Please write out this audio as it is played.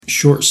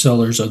Short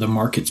sellers are the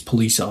market's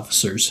police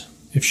officers.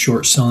 If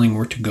short selling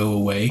were to go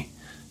away,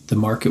 the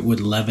market would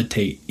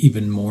levitate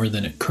even more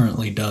than it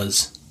currently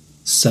does.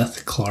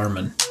 Seth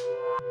Klarman.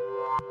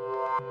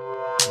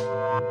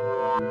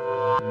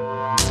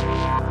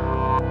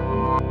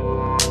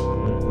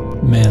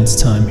 Man's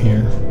time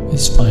here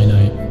is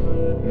finite,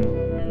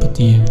 but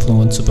the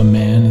influence of a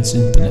man is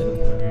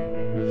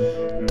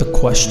infinite. The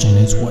question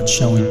is, what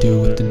shall we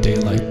do with the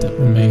daylight that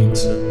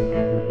remains?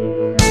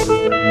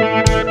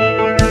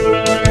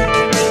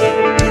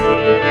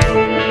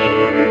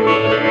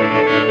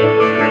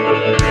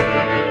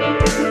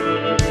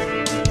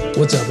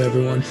 What's up,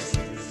 everyone?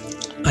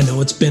 I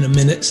know it's been a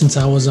minute since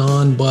I was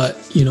on, but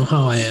you know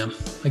how I am.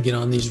 I get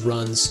on these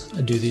runs,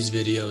 I do these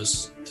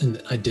videos,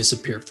 and I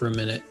disappear for a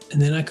minute,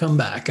 and then I come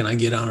back and I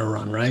get on a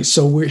run, right?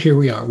 So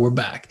we're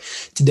back.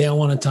 Today I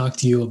want to talk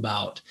to you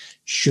about,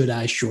 should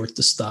I short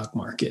the stock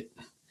market?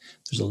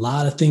 There's a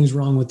lot of things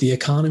wrong with the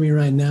economy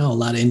right now, a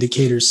lot of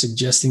indicators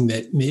suggesting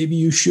that maybe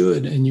you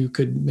should, and you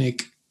could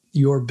make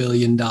your $1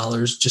 billion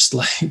just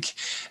like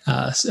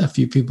a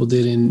few people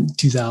did in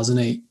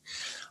 2008.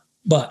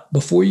 But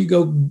before you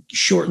go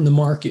shorten the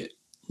market,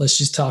 let's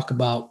just talk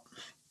about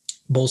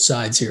both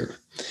sides here.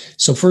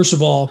 So first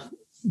of all,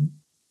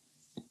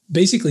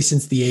 basically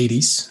since the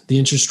 80s, the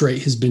interest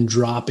rate has been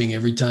dropping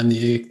every time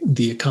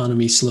the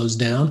economy slows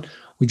down.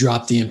 We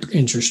drop the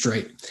interest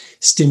rate,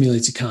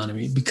 stimulates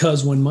economy,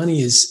 because when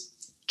money is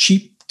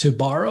cheap to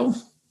borrow,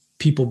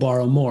 people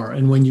borrow more.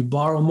 And when you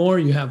borrow more,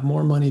 you have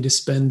more money to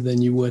spend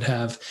than you would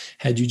have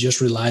had you just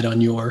relied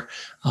on your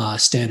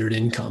standard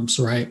incomes,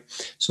 right?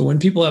 So when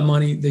people have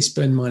money, they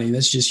spend money.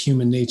 That's just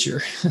human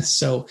nature.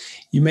 So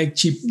you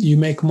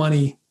make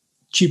money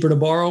cheaper to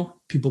borrow,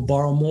 people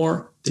borrow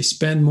more, they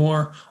spend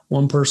more.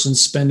 One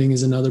person's spending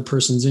is another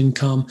person's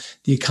income.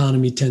 The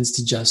economy tends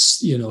to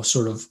just,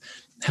 sort of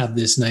have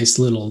this nice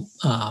little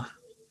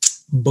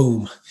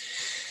boom.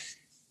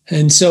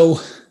 And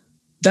so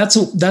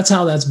that's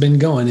how that's been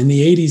going. In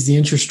the 80s, the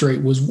interest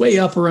rate was way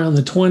up around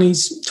the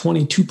 20s,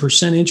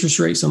 22% interest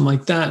rate, something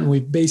like that. And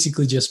we've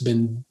basically just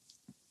been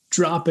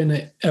dropping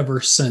it ever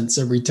since,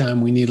 every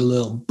time we need a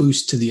little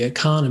boost to the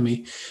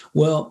economy.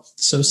 Well,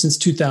 so since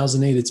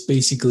 2008, it's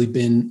basically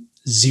been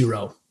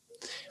zero.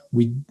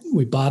 We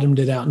bottomed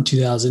it out in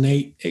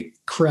 2008.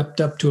 It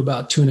crept up to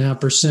about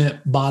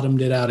 2.5%,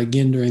 bottomed it out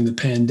again during the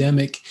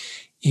pandemic.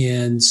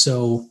 And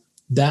so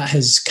that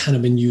has kind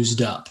of been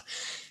used up.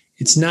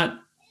 It's not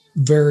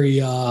very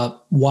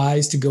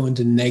wise to go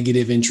into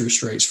negative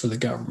interest rates for the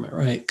government,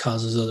 right? It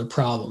causes other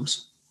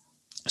problems.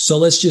 So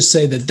let's just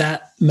say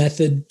that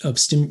method of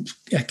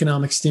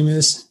economic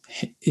stimulus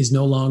is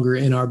no longer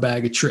in our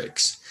bag of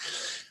tricks.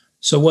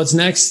 So what's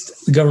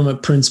next? The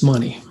government prints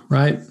money,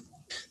 right?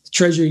 The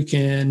Treasury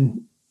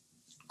can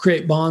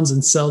create bonds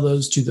and sell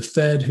those to the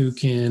Fed, who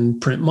can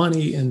print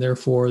money, and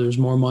therefore there's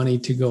more money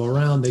to go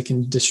around. They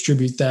can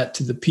distribute that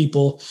to the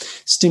people,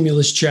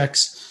 stimulus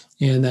checks.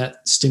 And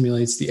that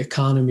stimulates the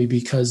economy,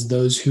 because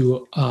those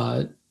who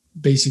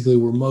basically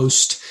were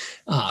most,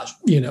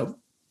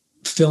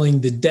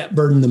 filling the debt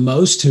burden the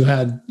most, who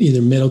had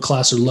either middle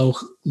class or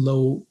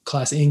low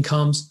class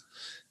incomes,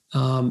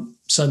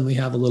 suddenly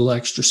have a little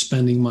extra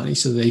spending money.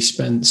 So they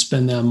spend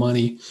that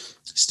money,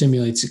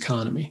 stimulates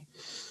economy.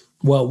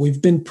 Well,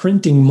 we've been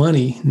printing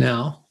money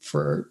now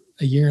for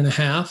a year and a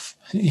half,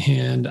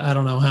 and I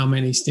don't know how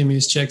many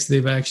stimulus checks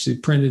they've actually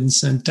printed and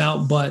sent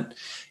out, but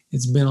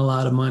it's been a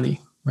lot of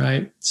money.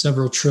 Right?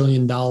 Several $1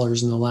 trillion in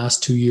the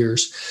last 2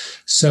 years.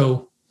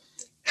 So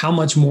how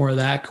much more of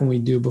that can we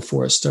do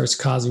before it starts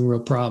causing real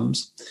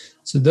problems?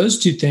 So those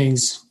two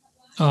things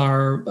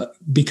are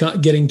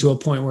getting to a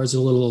point where it's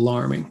a little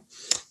alarming.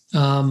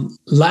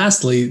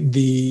 Lastly,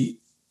 the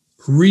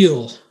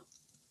real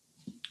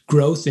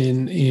growth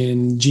in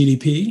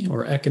GDP,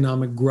 or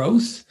economic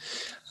growth.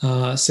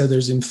 So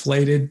there's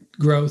inflated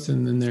growth,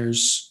 and then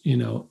there's,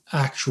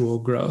 actual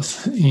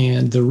growth.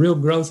 And the real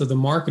growth of the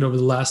market over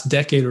the last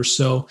decade or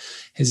so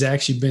has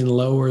actually been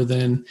lower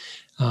than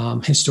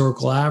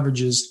historical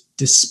averages,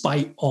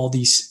 despite all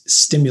these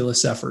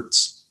stimulus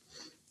efforts.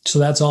 So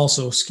that's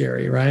also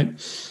scary, right?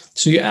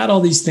 So you add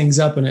all these things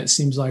up, and it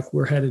seems like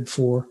we're headed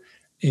for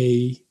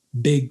a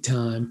big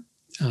time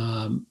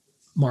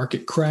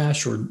market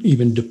crash, or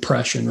even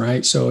depression,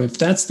 right? So if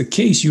that's the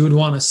case, you would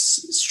want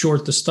to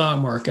short the stock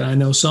market. I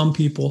know some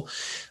people,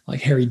 like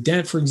Harry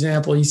Dent, for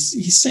example,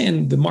 he's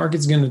saying the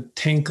market's going to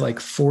tank like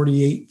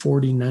 48,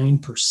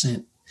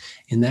 49%.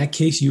 In that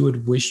case, you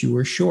would wish you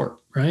were short,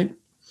 right?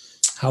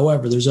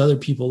 However, there's other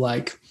people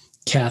like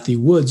Cathie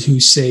Woods who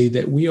say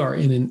that we are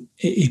in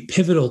a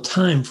pivotal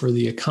time for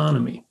the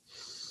economy,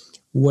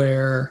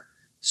 where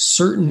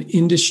certain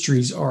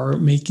industries are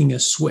making a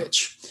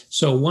switch.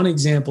 So one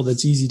example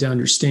that's easy to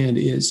understand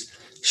is,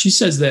 she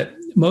says that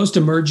most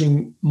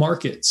emerging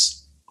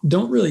markets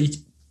don't really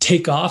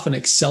take off and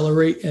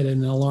accelerate at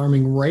an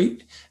alarming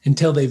rate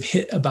until they've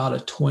hit about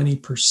a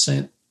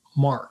 20%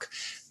 mark,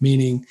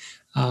 meaning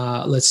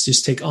let's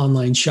just take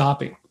online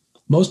shopping.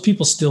 Most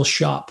people still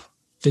shop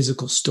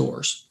physical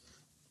stores.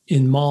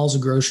 in malls,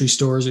 grocery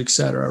stores, et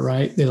cetera,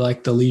 right? They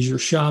like the leisure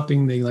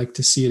shopping. They like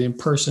to see it in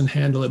person,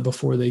 handle it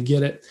before they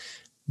get it,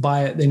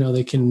 buy it. They know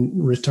they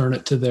can return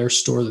it to their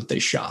store that they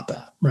shop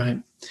at,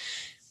 right?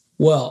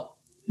 Well,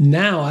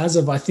 now, as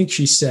of, I think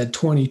she said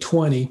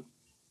 2020,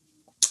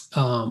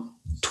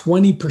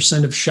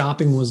 20% of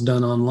shopping was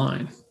done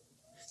online.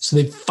 So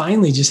they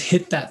finally just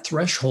hit that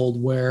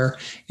threshold where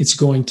it's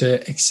going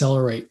to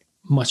accelerate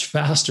much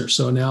faster.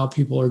 So now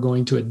people are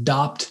going to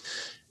adopt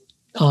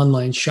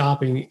online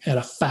shopping at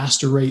a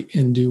faster rate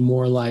and do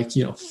more like,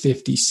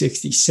 50,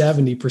 60,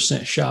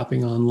 70%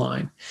 shopping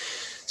online.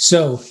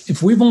 So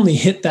if we've only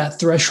hit that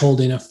threshold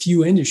in a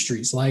few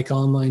industries like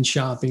online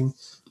shopping,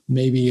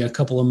 maybe a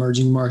couple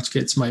emerging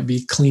markets might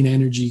be clean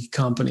energy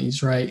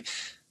companies, right?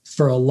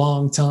 For a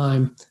long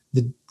time,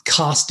 the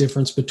cost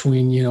difference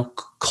between,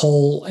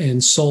 coal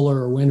and solar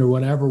or wind or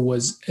whatever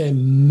was a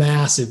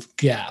massive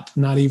gap,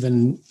 not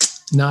even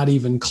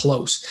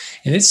close.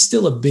 And it's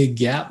still a big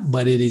gap,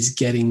 but it is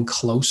getting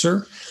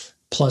closer.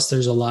 Plus,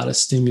 there's a lot of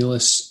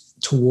stimulus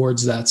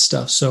towards that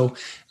stuff. So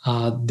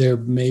there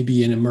may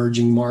be an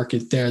emerging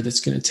market there that's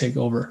going to take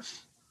over.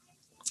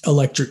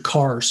 Electric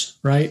cars,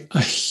 right?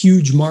 A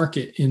huge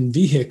market in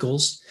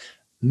vehicles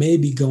may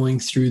be going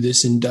through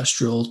this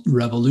industrial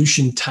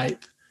revolution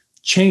type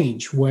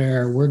change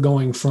where we're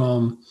going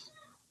from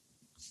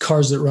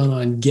cars that run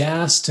on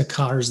gas to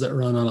cars that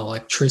run on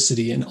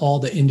electricity and all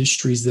the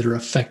industries that are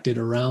affected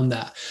around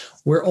that.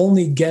 We're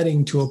only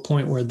getting to a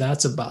point where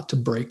that's about to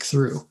break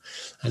through.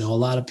 I know a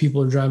lot of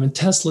people are driving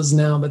Teslas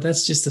now, but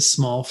that's just a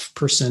small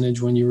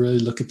percentage when you really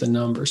look at the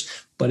numbers,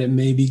 but it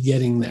may be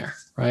getting there,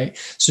 right?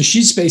 So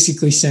she's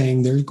basically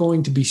saying there's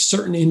going to be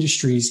certain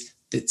industries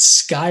that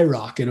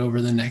skyrocket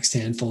over the next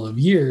handful of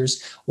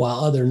years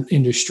while other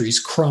industries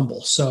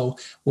crumble. So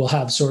we'll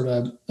have sort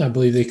of, I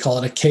believe they call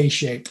it a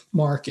K-shaped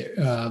market,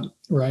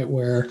 right?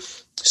 Where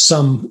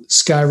some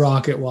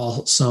skyrocket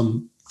while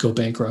some go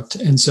bankrupt.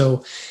 And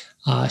so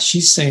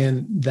she's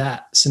saying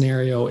that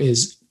scenario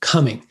is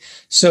coming.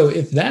 So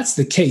if that's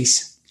the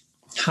case,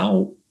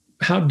 how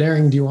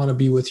daring do you want to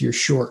be with your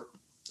short?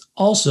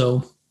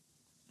 Also,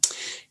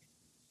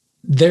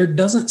 there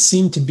doesn't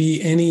seem to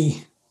be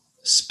any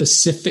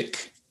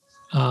specific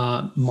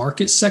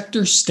market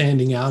sector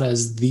standing out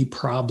as the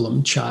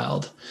problem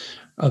child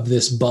of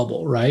this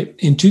bubble, right?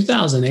 In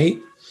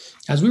 2008,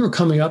 as we were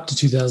coming up to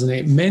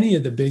 2008, many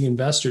of the big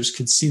investors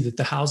could see that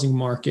the housing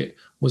market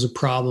was a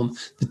problem.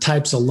 The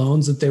types of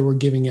loans that they were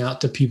giving out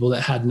to people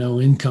that had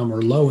no income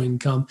or low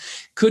income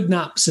could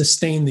not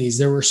sustain these.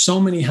 There were so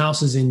many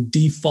houses in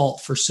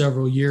default for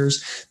several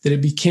years that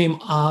it became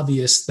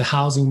obvious the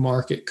housing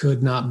market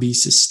could not be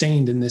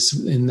sustained in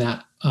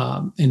that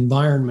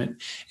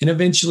environment. And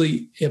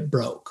eventually it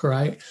broke,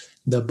 right?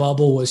 The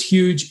bubble was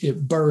huge.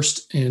 It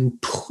burst and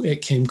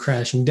it came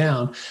crashing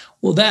down.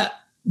 Well,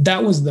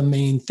 that was the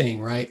main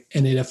thing, right?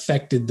 And it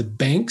affected the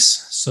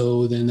banks.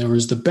 So then there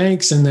was the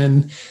banks, and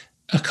then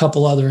a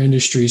couple other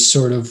industries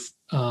sort of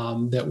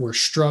that were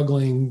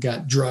struggling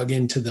got drug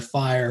into the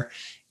fire.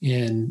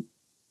 And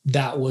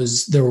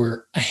there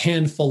were a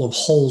handful of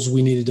holes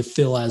we needed to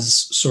fill as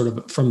sort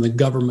of from the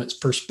government's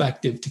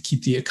perspective to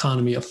keep the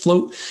economy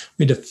afloat.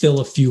 We had to fill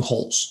a few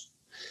holes.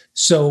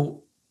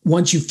 So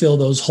once you fill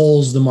those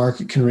holes, the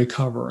market can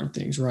recover and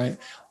things, right?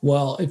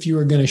 Well, if you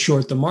were going to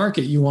short the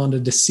market, you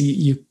wanted to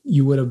see,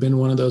 you would have been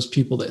one of those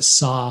people that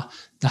saw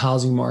the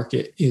housing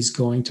market is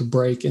going to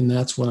break. And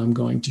that's what I'm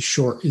going to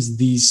short, is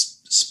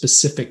these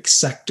specific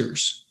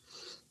sectors.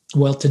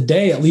 Well,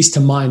 today, at least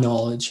to my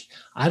knowledge,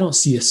 I don't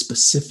see a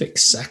specific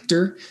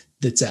sector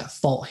that's at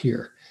fault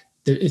here.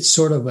 It's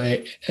sort of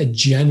a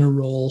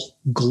general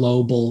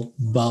global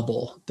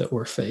bubble that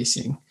we're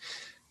facing.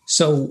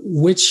 So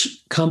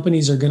which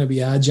companies are going to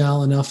be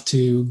agile enough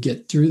to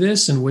get through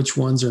this and which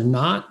ones are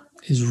not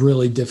is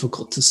really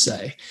difficult to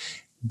say.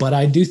 But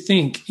I do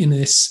think in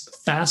this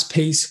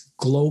fast-paced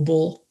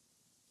global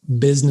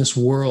business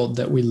world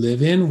that we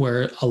live in,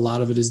 where a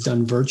lot of it is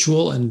done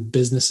virtual and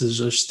businesses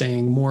are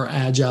staying more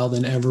agile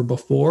than ever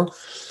before,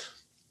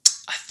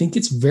 I think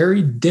it's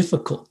very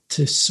difficult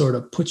to sort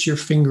of put your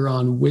finger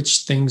on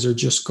which things are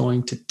just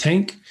going to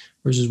tank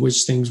versus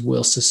which things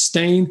will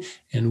sustain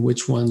and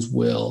which ones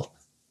will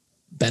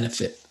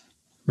benefit,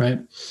 right?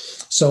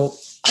 So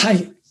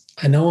I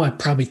know I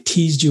probably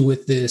teased you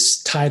with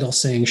this title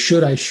saying,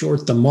 should I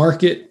short the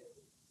market?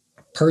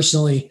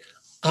 Personally,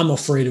 I'm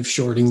afraid of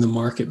shorting the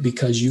market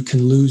because you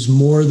can lose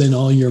more than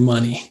all your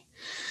money.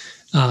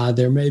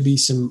 There may be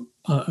some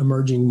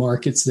emerging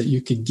markets that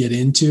you could get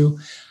into.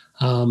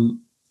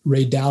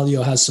 Ray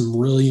Dalio has some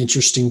really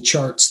interesting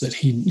charts that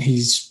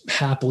he's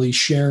happily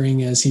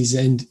sharing as he's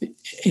in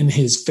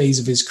his phase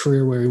of his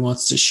career where he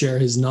wants to share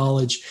his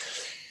knowledge.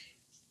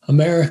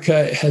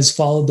 America has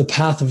followed the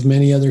path of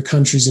many other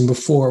countries, and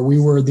before we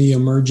were the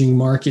emerging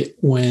market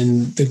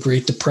when the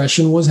Great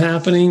Depression was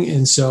happening.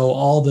 And so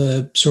all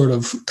the sort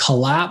of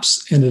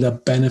collapse ended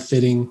up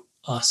benefiting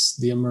us,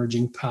 the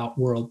emerging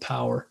world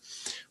power.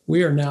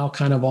 We are now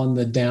kind of on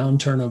the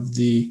downturn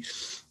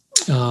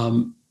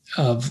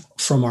of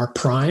from our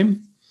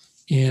prime.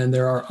 And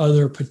there are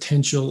other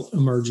potential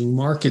emerging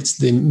markets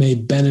that may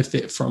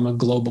benefit from a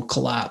global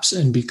collapse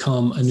and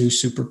become a new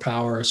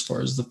superpower as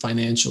far as the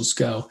financials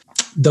go.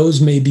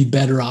 Those may be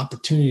better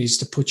opportunities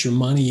to put your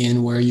money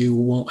in where you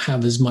won't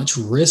have as much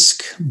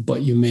risk,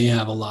 but you may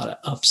have a lot of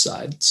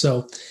upside.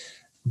 So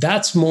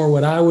that's more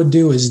what I would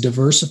do, is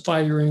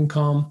diversify your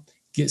income,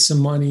 get some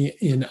money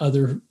in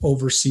other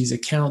overseas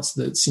accounts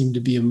that seem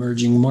to be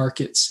emerging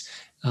markets.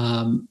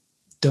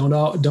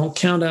 Don't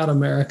count out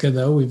America,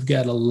 though. We've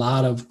got a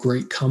lot of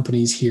great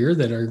companies here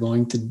that are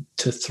going to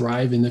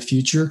thrive in the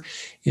future.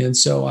 And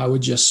so I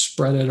would just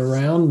spread it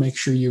around, make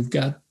sure you've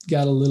got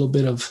a little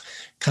bit of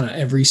kind of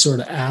every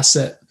sort of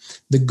asset.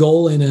 The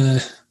goal in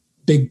a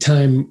big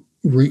time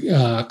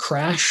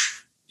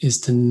crash is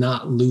to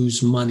not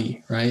lose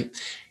money, right?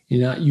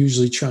 You're not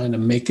usually trying to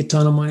make a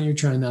ton of money. You're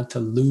trying not to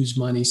lose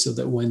money so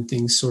that when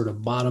things sort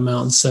of bottom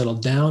out and settle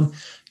down,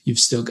 you've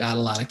still got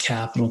a lot of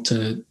capital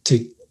to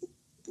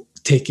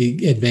take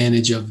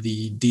advantage of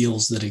the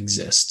deals that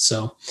exist.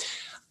 So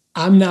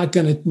I'm not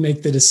going to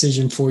make the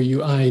decision for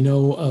you. I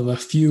know of a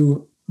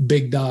few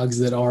big dogs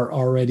that are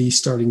already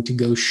starting to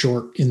go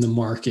short in the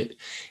market.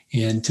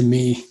 And to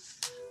me,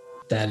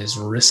 that is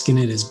risking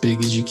it as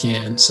big as you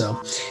can.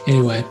 So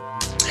anyway,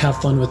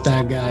 have fun with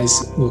that,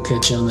 guys. We'll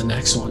catch you on the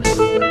next one.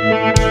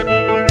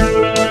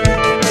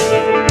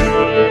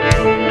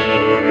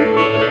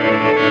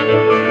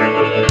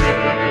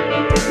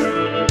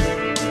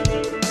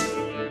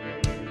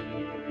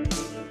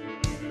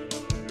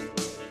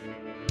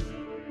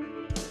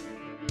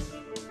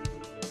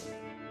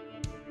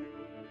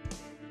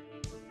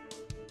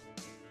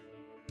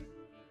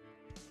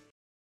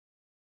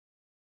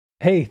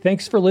 Hey,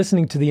 thanks for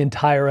listening to the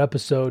entire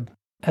episode.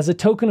 As a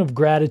token of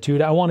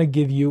gratitude, I want to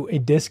give you a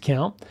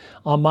discount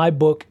on my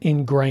book,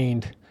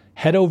 Ingrained.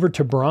 Head over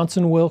to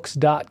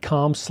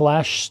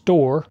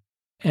bronsonwilks.com/store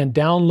and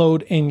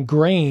download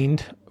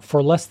Ingrained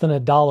for less than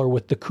 $1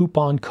 with the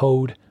coupon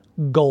code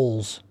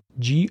GOALS,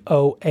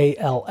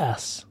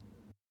 GOALS.